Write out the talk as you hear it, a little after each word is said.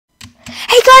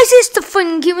guys, it's the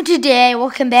Fun Gamer today.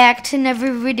 Welcome back to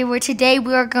another video where today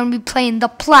we are going to be playing the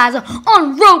Plaza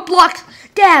on Roblox.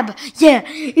 Dab, yeah,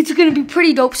 it's going to be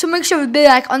pretty dope. So make sure to be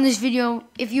like on this video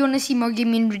if you want to see more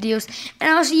gaming videos.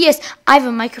 And also, yes, I have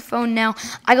a microphone now.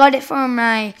 I got it from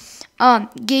my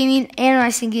gaming and my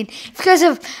singing. If you guys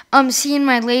have seen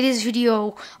my latest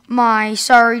video, my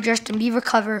Sorry Justin Bieber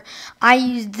cover, I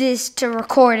used this to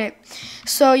record it.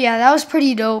 So yeah, that was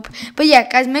pretty dope. But yeah,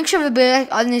 guys, make sure to be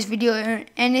like on this video,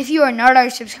 and if you are not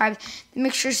already subscribed,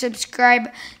 make sure to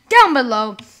subscribe down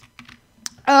below.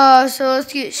 So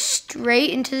let's get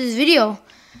straight into this video.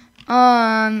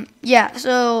 Yeah,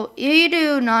 so if you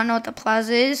do not know what the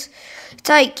Plaza is, it's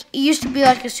like, it used to be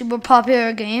like a super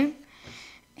popular game,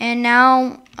 and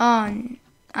now I'm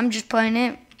just playing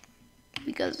it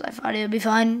because I thought it would be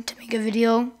fun to make a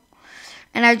video.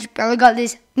 And I just barely got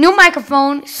this new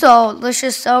microphone, so let's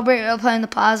just celebrate while playing the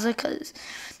Plaza, because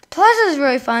the Plaza is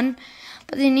really fun,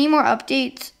 but they need more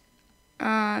updates.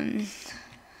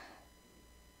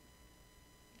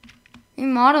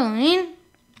 Remodeling?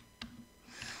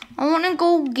 I want to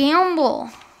go gamble.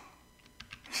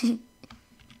 I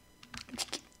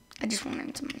just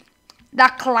wanted some money.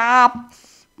 The club,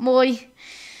 boy.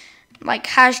 Like,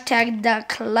 hashtag the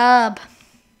club.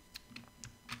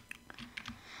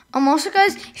 Also,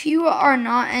 guys, if you are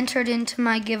not entered into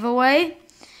my giveaway,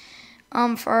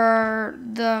 for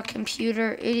the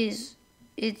computer, it's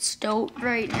stoked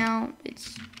right now.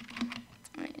 It's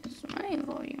my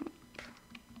volume.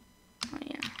 Oh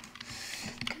yeah.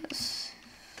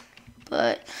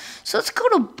 So let's go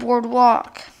to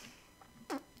Boardwalk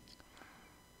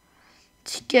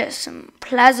to get some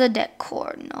Plaza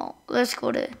decor. No, let's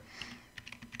go to. I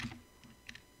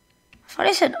thought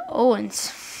I said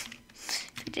Owens.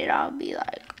 Did I'll be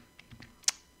like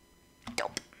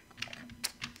dope.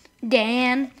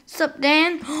 Dan, sup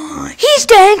Dan? He's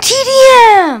Dan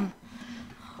TDM.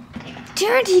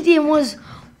 Dan TDM was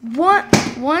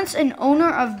once an owner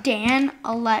of Dan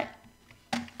Alex.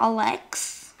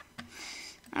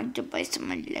 I have to buy some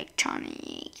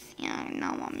electronics. Yeah,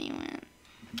 now mommy went.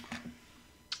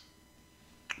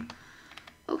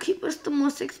 Okay, what's the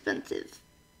most expensive?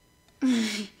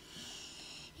 Yeah,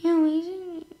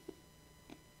 amazing.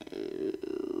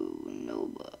 No,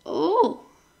 but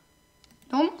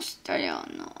almost started out.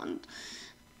 No,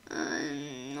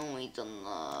 it's on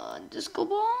the disco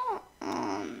ball.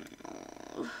 No,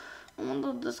 I want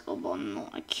the disco ball. No,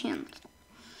 I can't.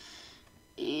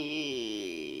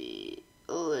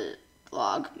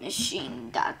 Vlog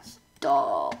machine. That's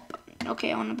dope.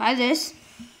 Okay, I want to buy this.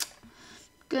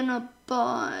 Gonna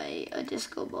buy a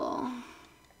disco ball.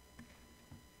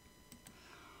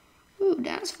 Ooh,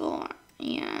 dance floor.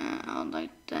 Yeah, I would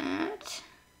like that.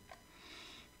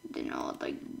 Then I would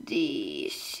like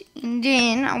this. And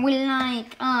then I would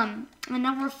like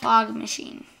another fog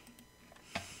machine.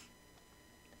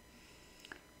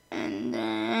 And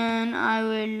then I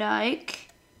would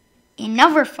like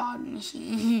another fog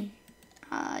machine.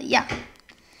 Yeah.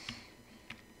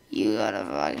 You got a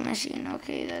fog machine.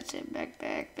 Okay, that's it.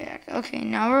 Back. Okay,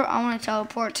 now I want to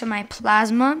teleport to my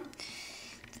plasma.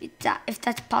 If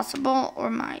that's possible, or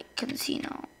my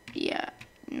casino. Yeah.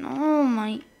 No,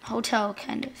 my hotel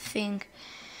kind of thing.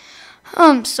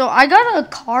 So I got a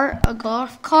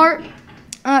golf cart.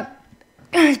 I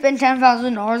spent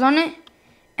 $10,000 on it,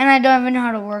 and I don't even know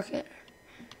how to work it.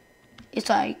 It's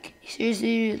like,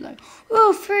 seriously, like,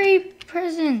 oh, free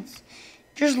presents.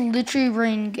 Just literally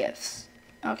rain gifts.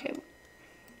 Okay.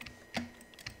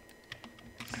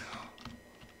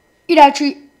 They're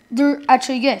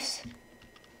actually gifts.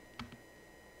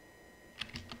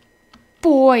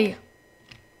 Boy.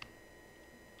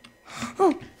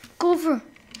 Oh,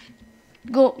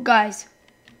 go, guys.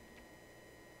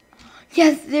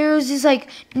 Yeah, there's this like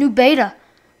new beta.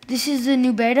 This is the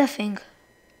new beta thing.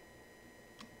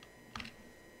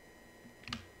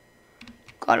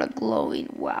 Got a glowing.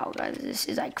 Wow, guys, this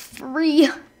is like free.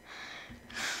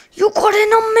 You got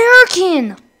an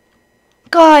American,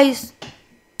 guys.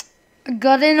 I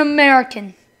got an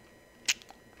American.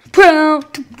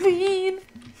 Proud to be.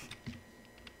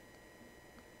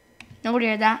 Nobody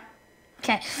heard that?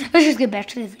 Okay, let's just get back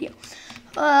to the video.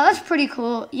 That's pretty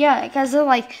cool. Yeah, because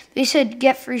they said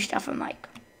get free stuff. I'm like,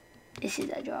 this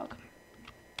is a joke.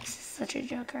 This is such a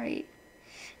joke, right?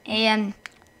 And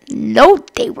no,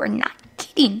 they were not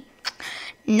kidding.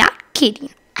 Not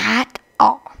kidding at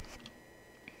all.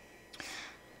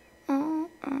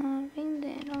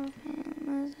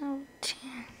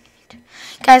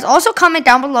 Guys, also comment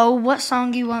down below what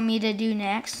song you want me to do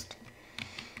next.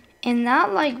 And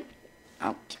that, like,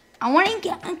 okay, I want to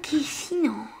get a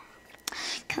casino.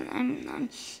 Cause I'm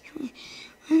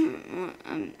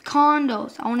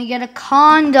condos. I want to get a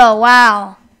condo.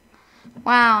 Wow.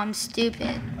 Wow, I'm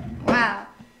stupid. Wow.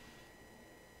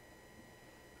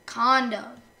 Condos.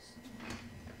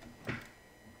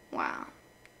 Wow.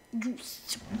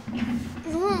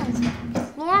 Floor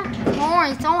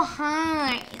is so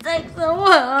high. It's like so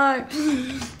high.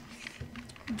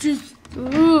 Just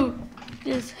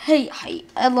hate height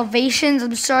elevations.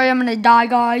 I'm sorry, I'm gonna die,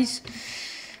 guys.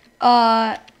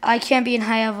 I can't be in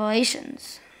high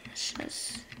elevations. It's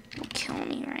just will kill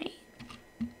me, right?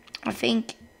 I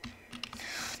think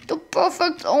the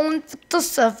perfect own the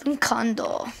 7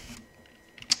 condo.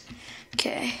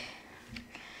 Okay.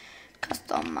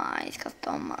 Customize.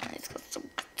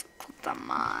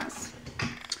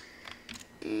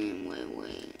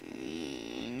 Wait.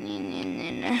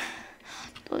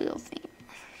 Do your thing.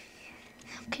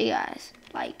 Okay, guys.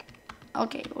 Like,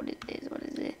 okay, what is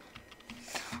it?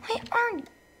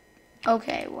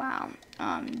 Okay, wow.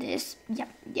 This,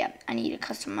 yep. I need to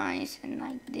customize and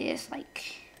like this,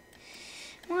 like,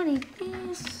 what is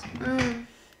this?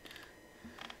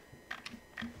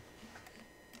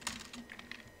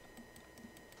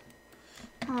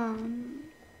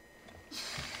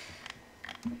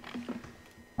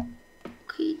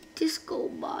 Okay, disco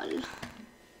ball.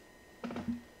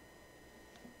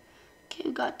 Okay,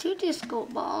 we got 2 disco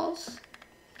balls.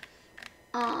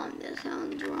 That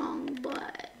sounds wrong,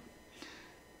 but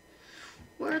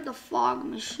where are the fog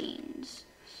machines?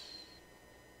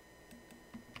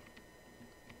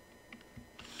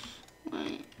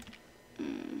 Wait.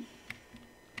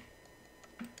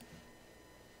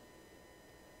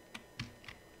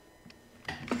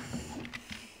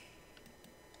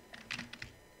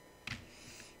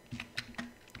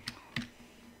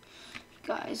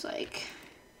 Guys, like,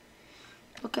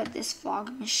 look at this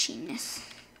fog machinist.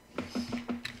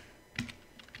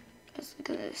 Guys, look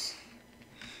at this.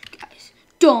 Guys,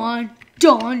 done.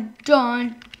 Done.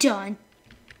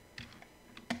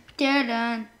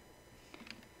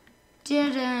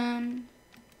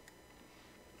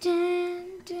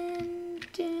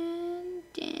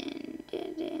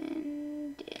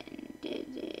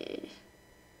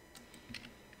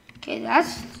 Okay,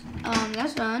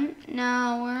 that's done.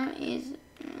 Now where is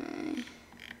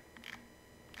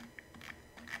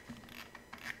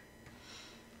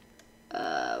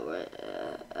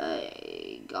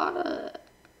I gotta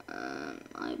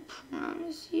I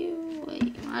promise you.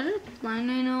 Wait, I just blind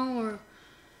right now, or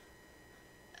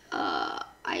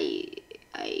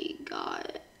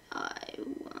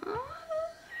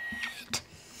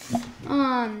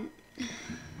I'm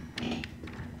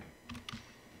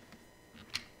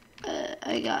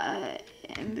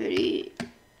pretty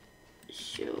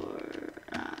sure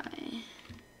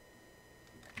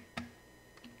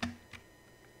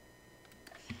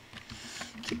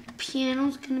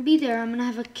piano's gonna be there. I'm gonna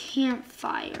have a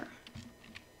campfire.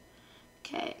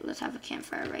 Okay, let's have a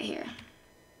campfire right here.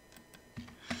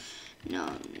 No.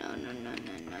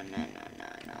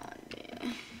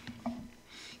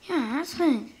 Yeah,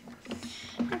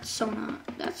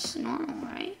 that's normal,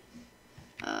 right?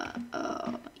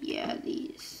 Yeah,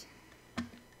 these.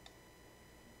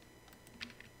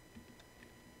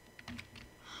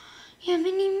 Yeah,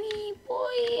 me,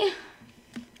 boy.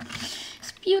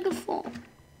 It's beautiful.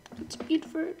 It's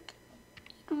beautiful.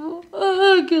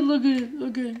 Oh, good, look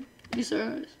at it. These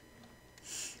are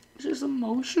just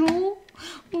emotional.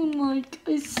 Like,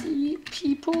 I see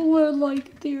people where,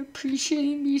 like, they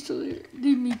appreciate me, so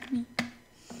they make me.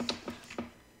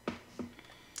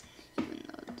 Even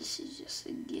though this is just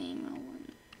a game,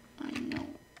 I know,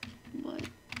 but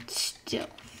still.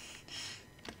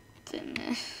 Then,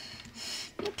 I'm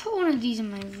gonna put one of these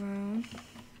in my room.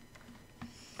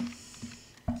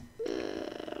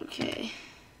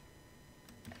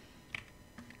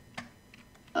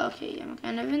 Okay, I'm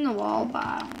kind of in the wall, but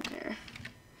I don't care.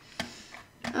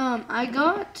 I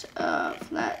got a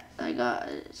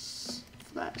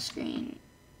flat screen.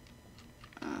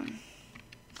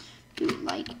 Dude,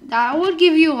 like, that would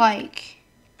give you, like,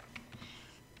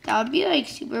 that would be, like,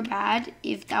 super bad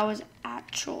if that was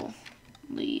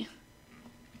actually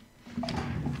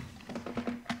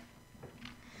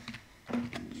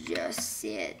just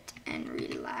sit and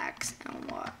relax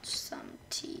and watch some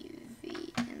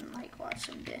TV and, like, watch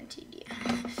some Ben TV.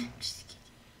 Just kidding.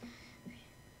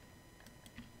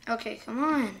 Okay, come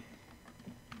on.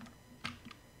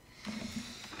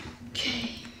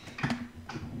 Okay.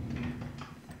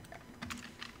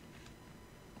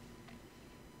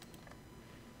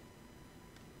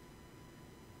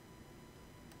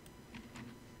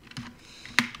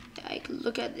 Like,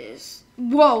 look at this.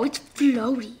 Whoa, it's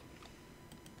floaty.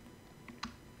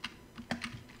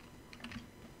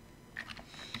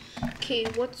 Okay,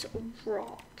 what's a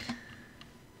rock?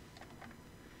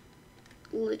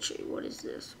 Literally, what is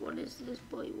this? What is this,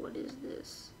 boy? What is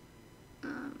this?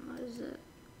 What is it?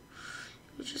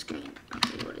 It was just green.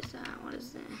 Okay, what is that? What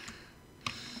is that?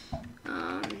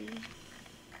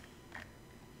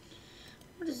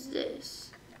 What is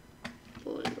this?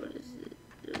 Boy, what is it?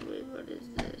 Boy, what is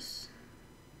this?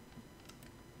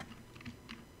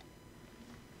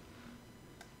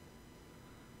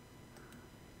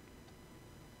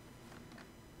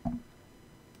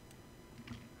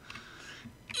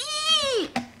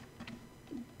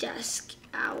 Desk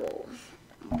owl.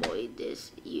 Boy,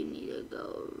 this, you need to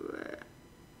go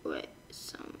right.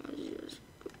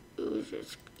 It was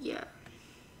just, yeah.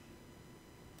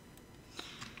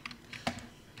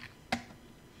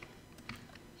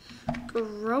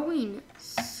 Growing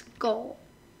skull.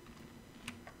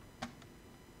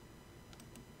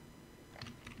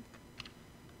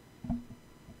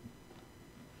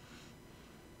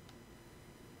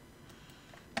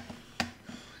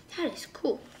 That is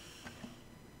cool.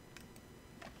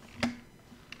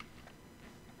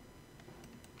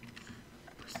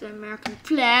 Where's the American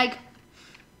flag?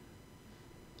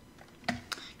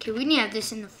 Okay, we need to have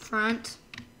this in the front.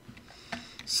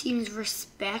 Seems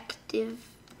respective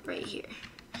right here.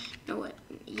 No, what?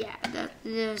 Yeah, that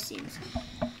seems.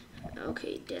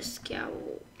 Okay, desk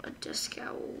owl. A desk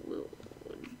owl.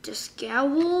 Desk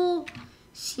owl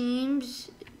seems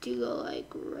to go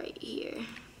like right here.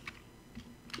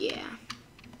 Yeah.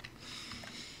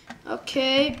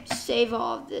 Okay, save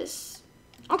all of this.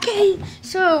 Okay,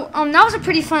 so that was a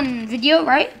pretty fun video,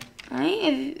 right?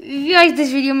 Alright, if you like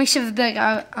this video, make sure to click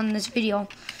on this video.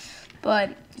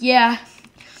 But yeah,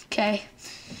 okay.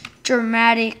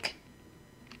 Dramatic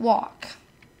walk.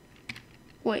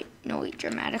 Wait,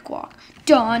 dramatic walk.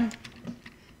 Done.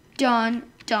 No,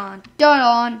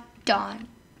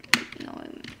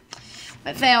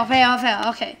 wait, fail.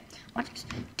 Okay, watch this.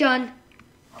 Done.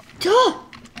 Duh.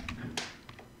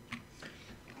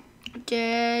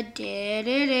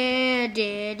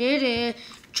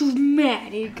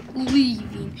 Dramatic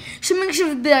leaving. So make sure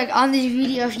to be like on this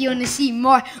video if you want to see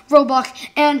more Roblox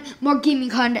and more gaming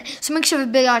content. So make sure to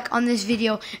be like on this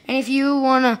video, and if you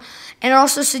wanna, and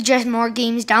also suggest more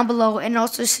games down below, and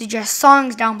also suggest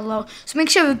songs down below. So make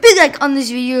sure to be like on this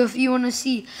video if you want to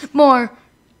see more.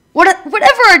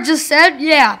 Whatever I just said,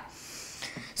 yeah.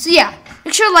 So yeah,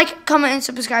 make sure to like, comment, and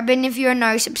subscribe. And if you're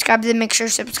not subscribed, then make sure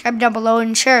to subscribe down below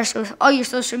and share us with all your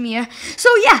social media. So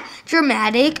yeah,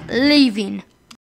 dramatic leaving.